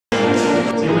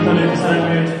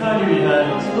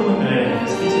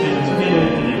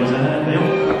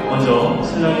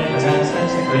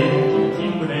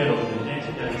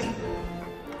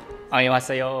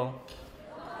안녕하세요.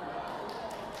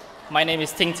 My name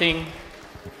is Ting.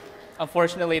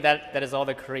 Unfortunately, that is all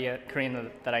the Korean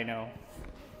that I know.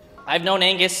 I've known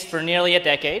Angus for nearly a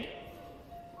decade.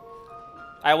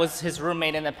 I was his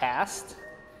roommate in the past,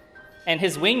 and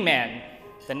his wingman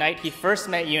the night he first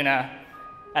met Yuna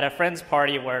at a friend's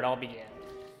party where it all began.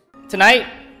 Tonight,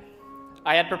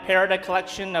 I had prepared a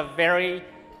collection of very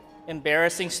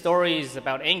embarrassing stories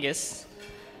about Angus,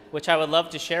 which I would love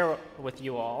to share with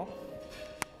you all.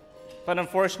 But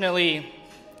unfortunately,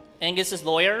 Angus's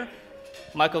lawyer,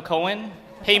 Michael Cohen,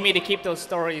 paid me to keep those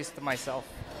stories to myself.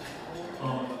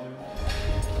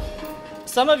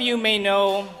 Some of you may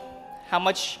know how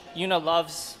much Yuna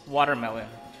loves watermelon.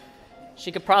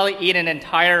 She could probably eat an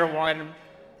entire one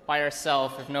by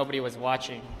herself if nobody was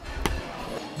watching.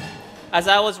 As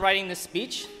I was writing this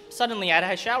speech, suddenly I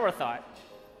had a shower thought.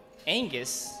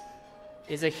 Angus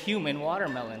is a human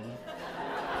watermelon.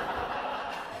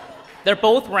 They're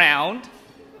both round.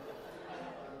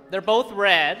 They're both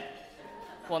red.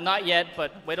 Well, not yet,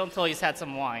 but wait until he's had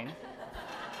some wine.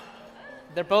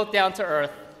 They're both down to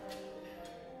earth.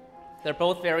 They're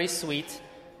both very sweet.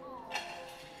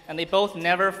 And they both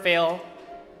never fail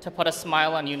to put a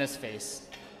smile on Yuna's face.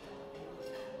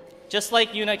 Just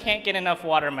like Yuna can't get enough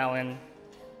watermelon,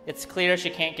 it's clear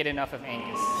she can't get enough of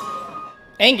Angus.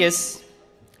 Angus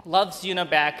loves Yuna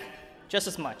back just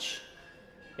as much,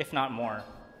 if not more.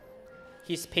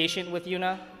 He's patient with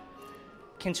Yuna,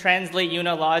 can translate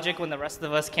Yuna logic when the rest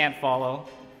of us can't follow,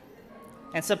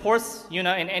 and supports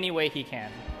Yuna in any way he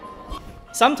can.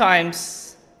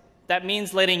 Sometimes that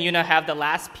means letting Yuna have the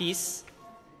last piece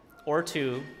or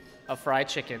two of fried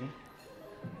chicken,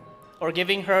 or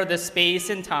giving her the space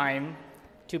and time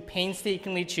to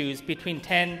painstakingly choose between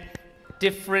 10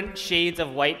 different shades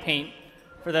of white paint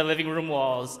for the living room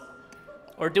walls,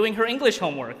 or doing her English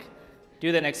homework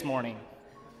due the next morning.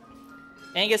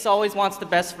 Angus always wants the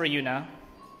best for Yuna,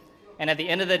 and at the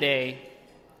end of the day,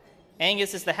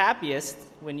 Angus is the happiest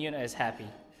when Yuna is happy.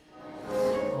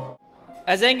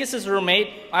 As Angus's roommate,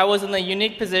 I was in the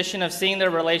unique position of seeing their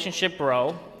relationship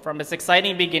grow from its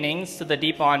exciting beginnings to the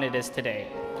deep bond it is today.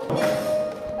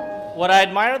 What I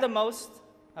admire the most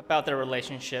about their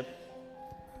relationship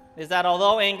is that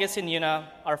although Angus and Yuna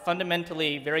are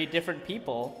fundamentally very different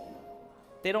people,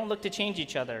 they don't look to change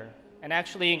each other and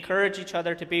actually encourage each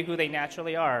other to be who they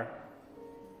naturally are.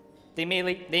 They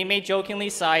may jokingly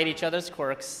sigh at each other's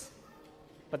quirks,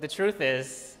 but the truth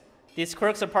is, these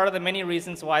quirks are part of the many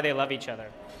reasons why they love each other.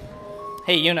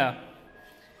 Hey Yuna,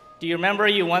 do you remember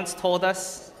you once told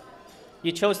us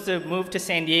you chose to move to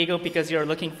San Diego because you were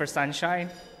looking for sunshine?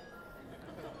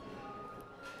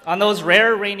 On those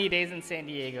rare rainy days in San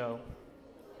Diego,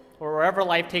 or wherever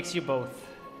life takes you both,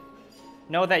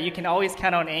 know that you can always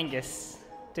count on Angus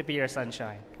to be your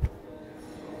sunshine.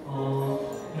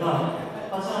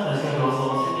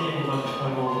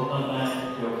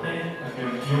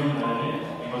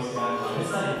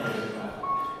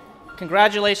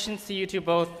 Congratulations to you two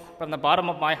both from the bottom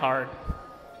of my heart.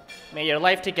 May your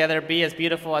life together be as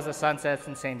beautiful as the sunsets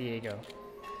in San Diego.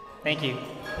 Thank you.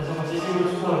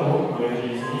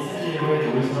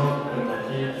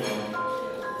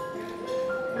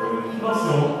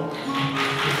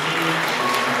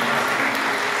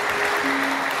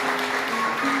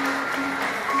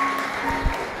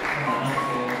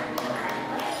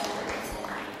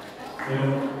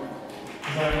 네.